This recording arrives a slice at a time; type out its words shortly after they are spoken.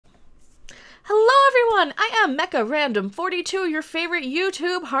everyone, I am Mecha Random 42, your favorite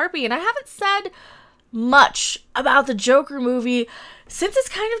YouTube harpy, and I haven't said much about the Joker movie since it's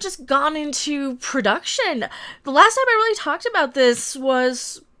kind of just gone into production. The last time I really talked about this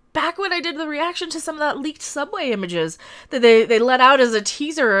was back when I did the reaction to some of that leaked subway images that they let out as a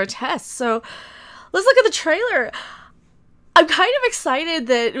teaser or a test. So let's look at the trailer. I'm kind of excited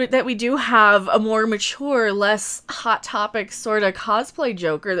that we do have a more mature, less hot topic sort of cosplay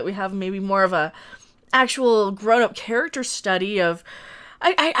Joker, that we have maybe more of a actual grown-up character study of...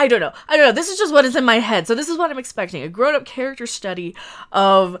 I don't know. This is just what is in my head. So this is what I'm expecting. A grown-up character study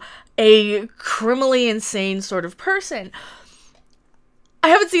of a criminally insane sort of person. I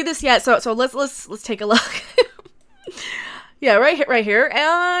haven't seen this yet, so let's take a look. Yeah, right here.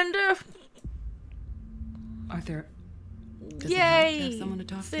 And Arthur, yay! someone to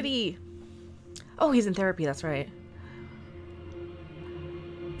talk City. Oh, he's in therapy, that's right.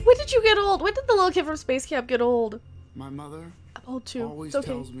 When did you get old? When did the little kid from Space Camp get old? My mother I'm old too. always It's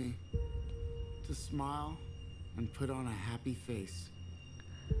okay. tells me to smile and put on a happy face.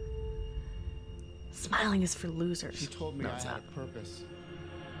 Smiling is for losers. She told me No, I it's had not. a purpose.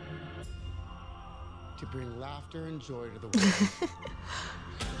 To bring laughter and joy to the world.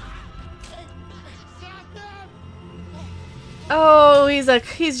 Oh, he's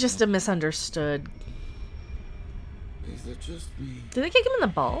just a misunderstood. Is it just me? Did they kick him in the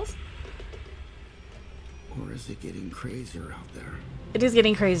balls? Or is it getting crazier out there? It is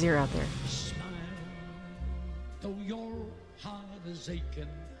getting crazier out there. Smile, though your heart is aching.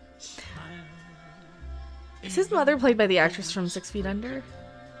 Smile. Is his mother played by the actress from 6 Feet Under?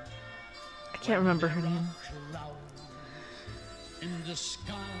 I can't remember her name. Cloud in the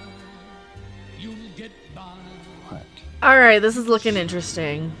sky, you'll get by. What? Alright, this is looking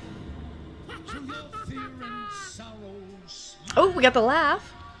interesting. Through your fear and sorrow, smile, Oh, we got the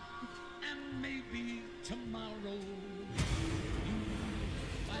laugh. and maybe tomorrow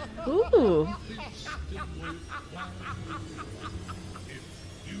Ooh.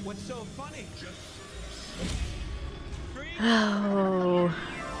 What's so funny? Oh.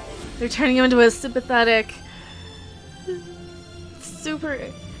 They're turning him into a sympathetic...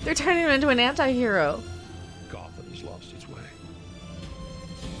 They're turning him into an anti-hero. Gotham has lost its way.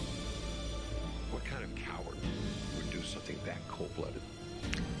 What kind of coward would do something that cold-blooded?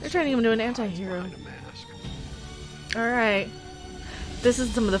 They're turning him into an anti-hero. Behind a mask. Alright. This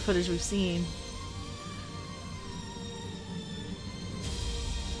is some of the footage we've seen.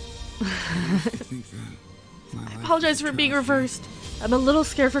 I apologize for being reversed. I'm a little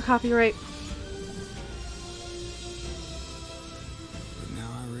scared for copyright. But now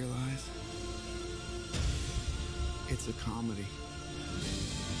I realize it's a comedy.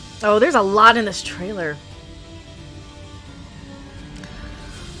 Oh, there's a lot in this trailer.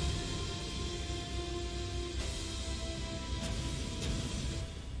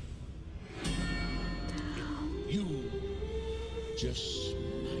 you just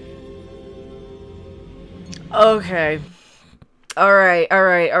smile. Okay. Alright.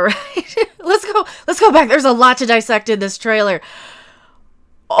 Let's go back. There's a lot to dissect in this trailer.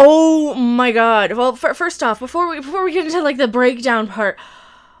 Oh my god. Well, first off, before we get into like the breakdown part,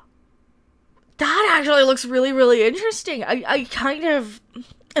 that actually looks really, really interesting. I kind of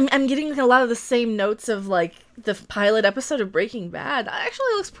I'm getting a lot of the same notes of like the pilot episode of Breaking Bad. That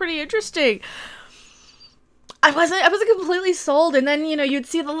actually looks pretty interesting. I wasn't completely sold, and then, you know, you'd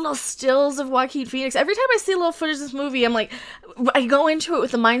see the little stills of Joaquin Phoenix. Every time I see a little footage of this movie, I'm like, I go into it with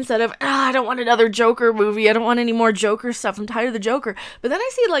the mindset of, I don't want another Joker movie. I don't want any more Joker stuff. I'm tired of the Joker. But then I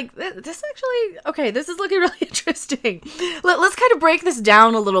see, like, this actually, okay, this is looking really interesting. Let's kind of break this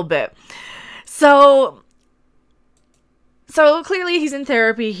down a little bit. So clearly he's in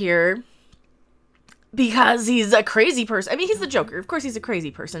therapy here because he's a crazy person. I mean, he's the Joker. Of course he's a crazy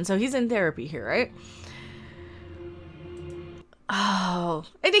person, so he's in therapy here, right? Oh,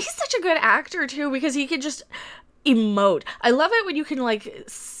 and he's such a good actor too, because he can just emote. I love it when you can like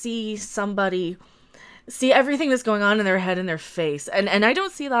see somebody, see everything that's going on in their head and their face. And I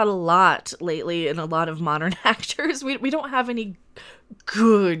don't see that a lot lately in a lot of modern actors. We don't have any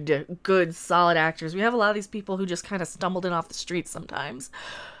good solid actors. We have a lot of these people who just kind of stumbled in off the streets sometimes.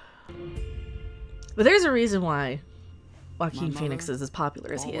 But there's a reason why Joaquin Phoenix is as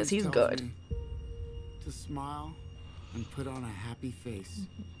popular as he is. He's good. To smile and put on a happy face.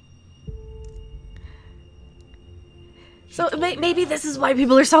 So maybe this is why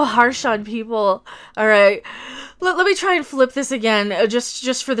people are so harsh on people. All right, let me try and flip this again,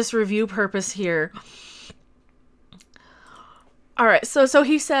 just for this review purpose here. All right, so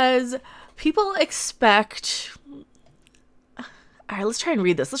he says people expect. All right, let's try and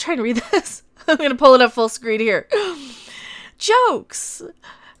read this. I'm going to pull it up full screen here. Jokes.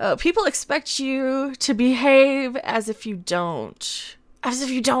 People expect you to behave as if you don't. As if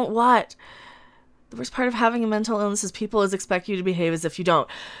you don't what? The worst part of having a mental illness is people expect you to behave as if you don't.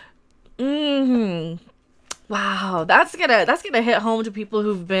 Wow, that's gonna hit home to people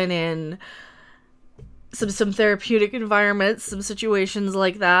who've been in some therapeutic environments, some situations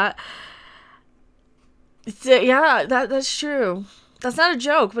like that. Yeah, that's true. That's not a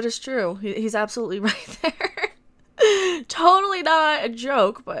joke, but it's true. He's absolutely right there. Totally not a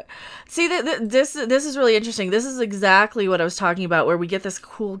joke, but see this is really interesting. This is exactly what I was talking about, where we get this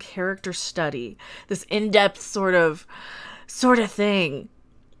cool character study, this in-depth sort of thing.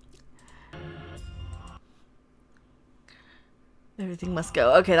 Everything must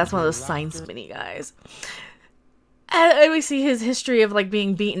go. Okay, that's one of those sign spinny guys. And we see his history of like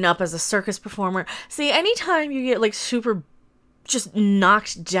being beaten up as a circus performer. See, anytime you get like super just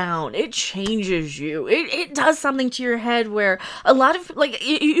knocked down, it changes you. It does something to your head where a lot of like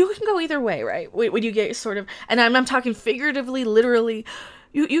you can go either way, right? When you get sort of, and I'm talking figuratively, literally.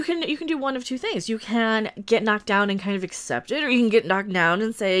 You can do one of two things. You can get knocked down and kind of accept it, or you can get knocked down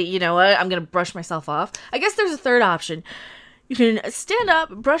and say, you know what, I'm gonna brush myself off. I guess there's a third option. You can stand up,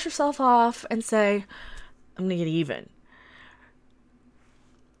 brush yourself off, and say, I'm gonna get even.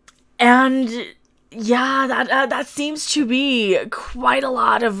 And yeah, that seems to be quite a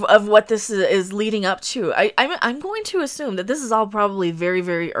lot of what this is leading up to. I'm going to assume that this is all probably very,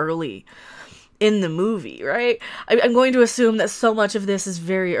 very early in the movie, right? I'm going to assume that so much of this is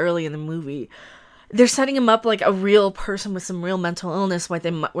very early in the movie. They're setting him up like a real person with some real mental illness where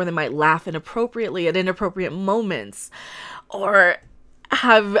they might laugh inappropriately at inappropriate moments, or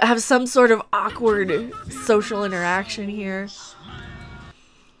have some sort of awkward social interaction here.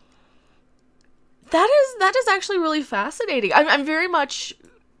 That is actually really fascinating. I'm very much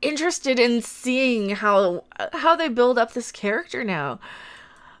interested in seeing how they build up this character now.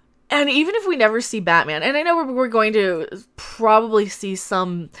 And even if we never see Batman, and I know we're going to probably see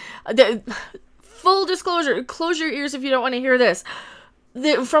some... full disclosure, close your ears if you don't want to hear this.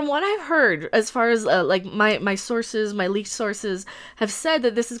 From what I've heard, as far as like my sources, my leaked sources have said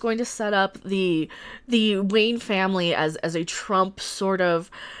that this is going to set up the Wayne family as a Trump sort of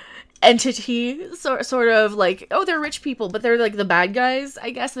entity, sort of like, oh, they're rich people, but they're like the bad guys.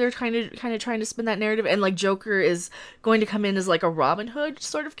 I guess they're kind of trying to spin that narrative, and like Joker is going to come in as like a Robin Hood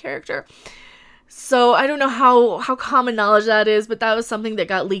sort of character. So I don't know how common knowledge that is, but that was something that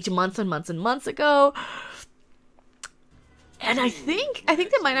got leaked months and months and months ago. And I think they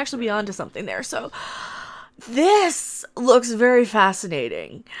might actually be onto something there. So this looks very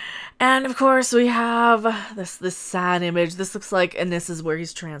fascinating. And of course we have this sad image. This looks like, and this is where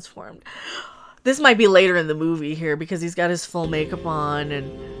he's transformed. This might be later in the movie here because he's got his full makeup on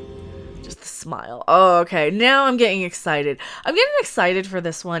and just the smile. Oh, okay. Now I'm getting excited. I'm getting excited for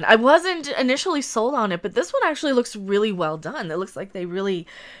this one. I wasn't initially sold on it, but this one actually looks really well done. It looks like they really...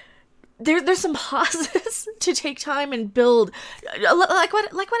 There's some pauses to take time and build, like what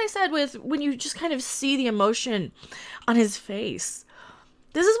I said with when you just kind of see the emotion on his face.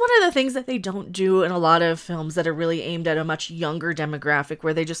 This is one of the things that they don't do in a lot of films that are really aimed at a much younger demographic,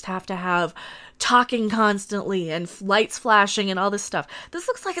 where they just have to have talking constantly and lights flashing and all this stuff. This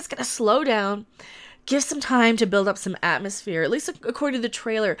looks like it's going to slow down, give some time to build up some atmosphere, at least according to the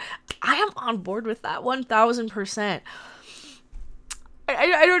trailer. I am on board with that 1000%.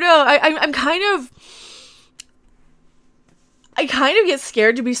 I don't know. I kind of get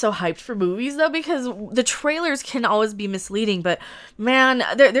scared to be so hyped for movies though, because the trailers can always be misleading. But man,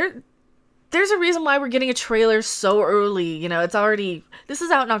 there's a reason why we're getting a trailer so early. You know, this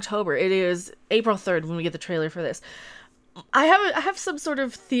is out in October. It is April 3rd when we get the trailer for this. I have some sort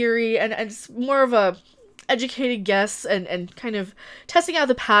of theory, and it's more of a educated guess and kind of testing out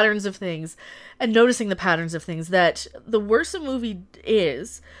the patterns of things and noticing the patterns of things, that the worse a movie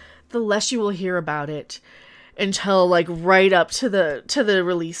is, the less you will hear about it until like right up to the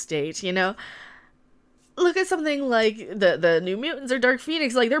release date, you know? Look at something like the New Mutants or Dark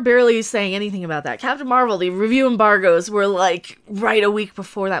Phoenix. Like, they're barely saying anything about that. Captain Marvel, the review embargoes were like right a week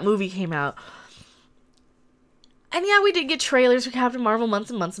before that movie came out. And yeah, we did get trailers for Captain Marvel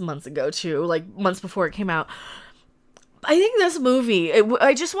months and months and months ago too, like months before it came out. I think this movie,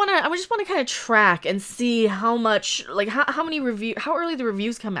 I just want to kind of track and see how much, like how early the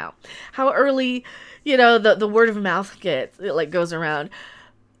reviews come out, how early, you know, the word of mouth goes around.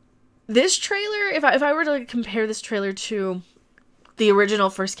 This trailer, if I were to like compare this trailer to the original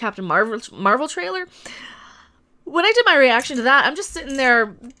first Captain Marvel trailer, when I did my reaction to that, I'm just sitting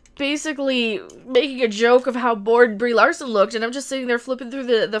there basically making a joke of how bored Brie Larson looked, and I'm just sitting there flipping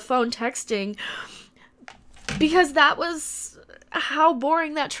through the phone texting because that was how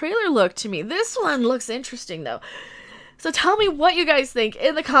boring that trailer looked to me. This one looks interesting though. So tell me what you guys think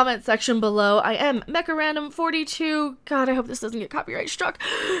in the comment section below. I am MechaRandom42. God, I hope this doesn't get copyright struck.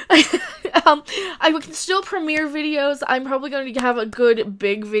 I can still premiere videos. I'm probably going to have a good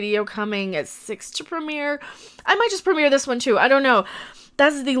big video coming at 6 to premiere. I might just premiere this one too. I don't know.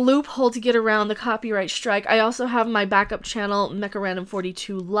 That's the loophole to get around the copyright strike. I also have my backup channel,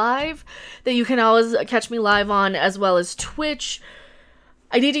 MechaRandom42 Live, that you can always catch me live on, as well as Twitch.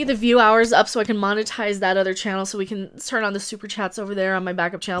 I need to get the view hours up so I can monetize that other channel so we can turn on the super chats over there on my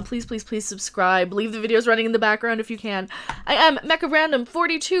backup channel. Please, please, please subscribe. Leave the videos running in the background if you can. I am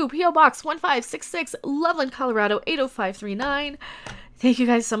MechaRandom42, P.O. Box 1566, Loveland, Colorado 80539. Thank you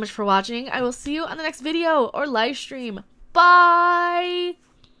guys so much for watching. I will see you on the next video or live stream. Bye!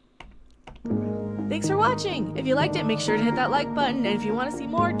 Thanks for watching. If you liked it, make sure to hit that like button. And if you want to see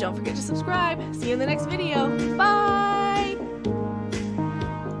more, don't forget to subscribe. See you in the next video. Bye!